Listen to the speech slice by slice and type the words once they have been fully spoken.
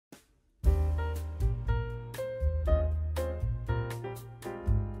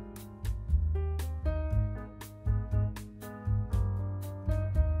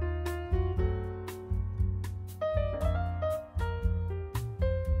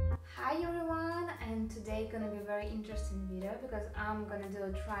today gonna be a very interesting video because I'm gonna do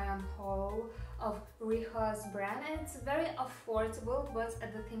a try on haul of Rihoas brand, and it's very affordable but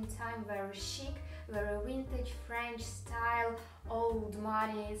at the same time very chic, very vintage French style, old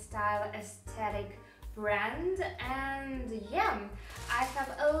money style aesthetic brand. And yeah, I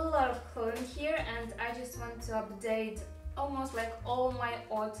have a lot of clothing here and I just want to update almost like all my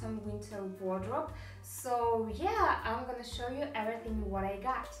autumn winter wardrobe. So yeah, I'm gonna show you everything what I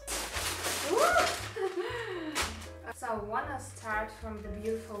got. So I wanna start from the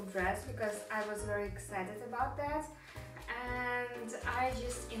beautiful dress because I was very excited about that and I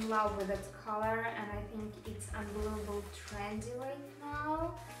just in love with that color and I think it's unbelievable trendy right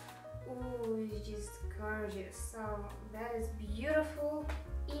now. Ooh, it's just gorgeous. So that is beautiful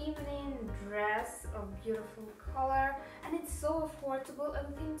evening dress of beautiful color and it's so affordable. At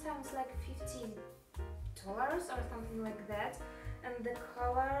the same time it's like $50 or something like that, and the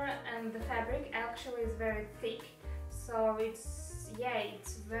color and the fabric actually is very thick, so it's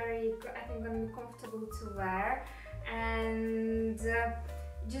very, I think, gonna be comfortable to wear and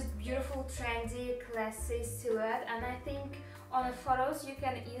just beautiful trendy classy silhouette. And I think on the photos you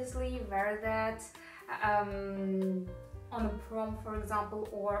can easily wear that on a prom, for example,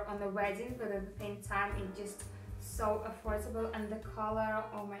 or on a wedding, but at the same time it's just so affordable and the color,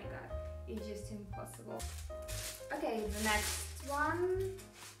 oh my god, it's just impossible. Okay, the next one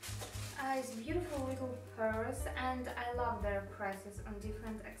is beautiful little purse, and I love their prices on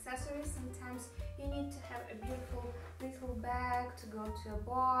different accessories. Sometimes you need to have a beautiful little bag to go to a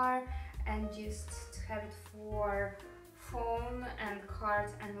bar and just to have it for phone and card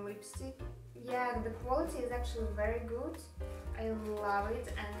and lipstick. Yeah, the quality is actually very good. I love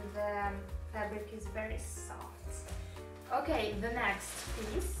it and the fabric is very soft. Okay, the next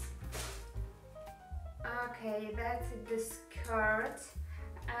piece. Okay, that's the skirt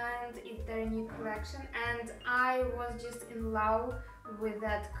and it's their new collection and I was just in love with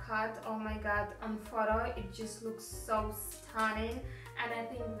that cut. Oh my god, on photo it just looks so stunning and I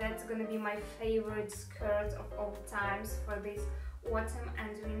think that's gonna be my favorite skirt of all times for this autumn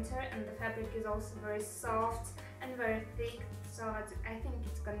and winter, and the fabric is also very soft and very thick, so I think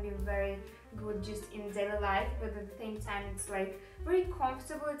it's gonna be very good just in daily life, but at the same time it's like very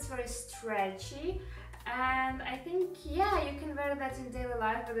comfortable, it's very stretchy, and I think yeah, you can wear that in daily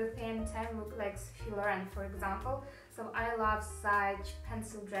life but at the same time look like Sophie Loren, for example. So I love such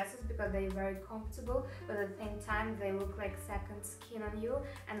pencil dresses because they're very comfortable but at the same time they look like second skin on you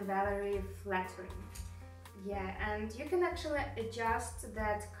and very flattering. Yeah, and you can actually adjust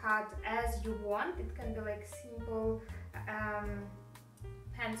that cut as you want. It can be like simple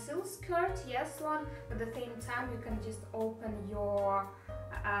pencil skirt, yes one, but at the same time you can just open your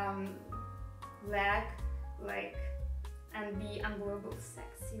leg like and be unbelievable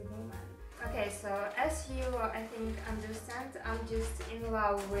sexy woman. Okay, so as you I think understand, I'm just in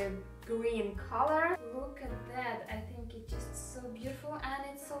love with green color. Look at that, I think it's just so beautiful and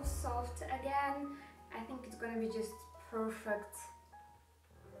it's so soft again. I think it's gonna be just perfect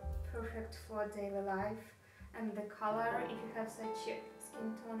for daily life, and the color, if you have such a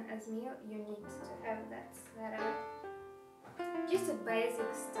skin tone as me, you need to have that sweater. Just a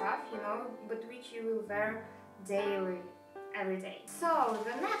basic stuff, you know, but which you will wear daily, every day. So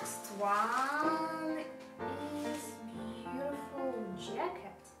the next one is beautiful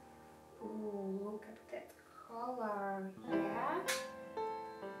jacket. Ooh, look at that color, yeah.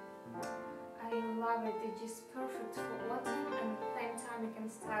 I love it, it's just perfect for autumn and at the same time you can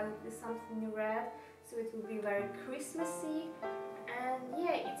style it with something red, so it will be very Christmassy. And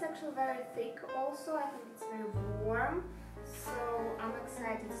yeah, it's actually very thick also, I think it's very warm, so I'm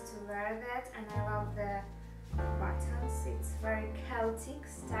excited to wear that. And I love the buttons, it's very Celtic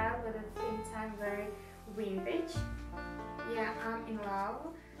style but at the same time very vintage. Yeah, I'm in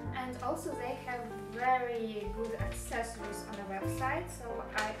love. And also they have very good accessories on the website, so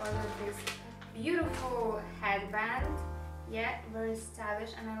I ordered this beautiful headband. Yeah, very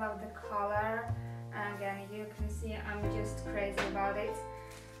stylish and I love the color. Again, you can see I'm just crazy about it.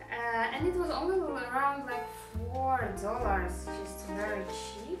 And it was only around like $4, just very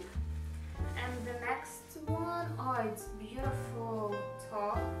cheap. And the next one, oh, it's beautiful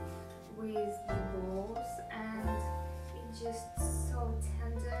top with the bows and it's just so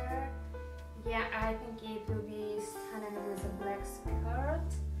tender. Yeah, I think it will be stunning with a black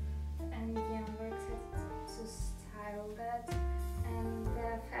skirt. And yeah, I'm very excited to style that. And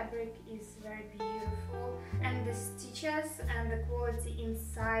the fabric is very beautiful. And the stitches and the quality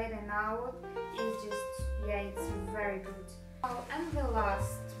inside and out is just, yeah, it's very good. Oh, and the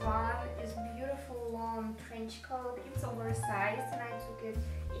last one is beautiful long trench coat. It's oversized and I took it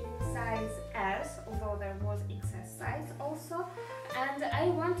in size S although there was XS size also. And I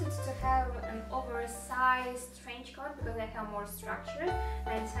wanted to have an oversized trench coat because I have more structure.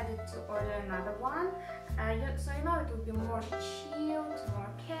 I decided to order another one. So you know, it will be more chilled, more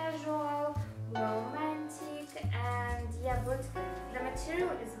casual, more romantic, and yeah, but the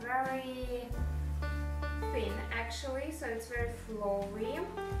material is very thin actually, so it's very flowy.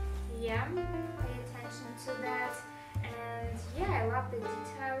 Yeah, pay attention to that. And yeah, I love the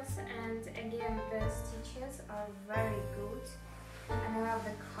details, and again the stitches are very good, and I love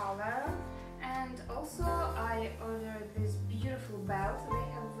the color. And also I ordered this beautiful belt.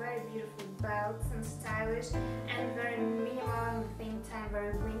 They have very beautiful belts and stylish and very minimal and at the same time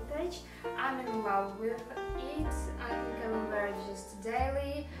very vintage. I'm in love with it. I think I will wear it just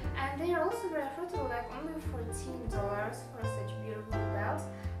daily, and they are also very affordable, like only $14 for such beautiful belts.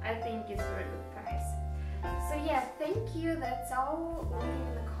 I think it's a very good price. So yeah, thank you. That's all. Leave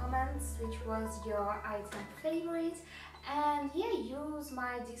in the comments which was your item favorite, and yeah, use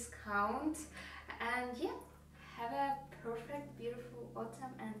my discount, and yeah, have a perfect beautiful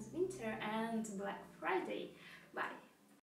autumn and winter and Black Friday. Bye.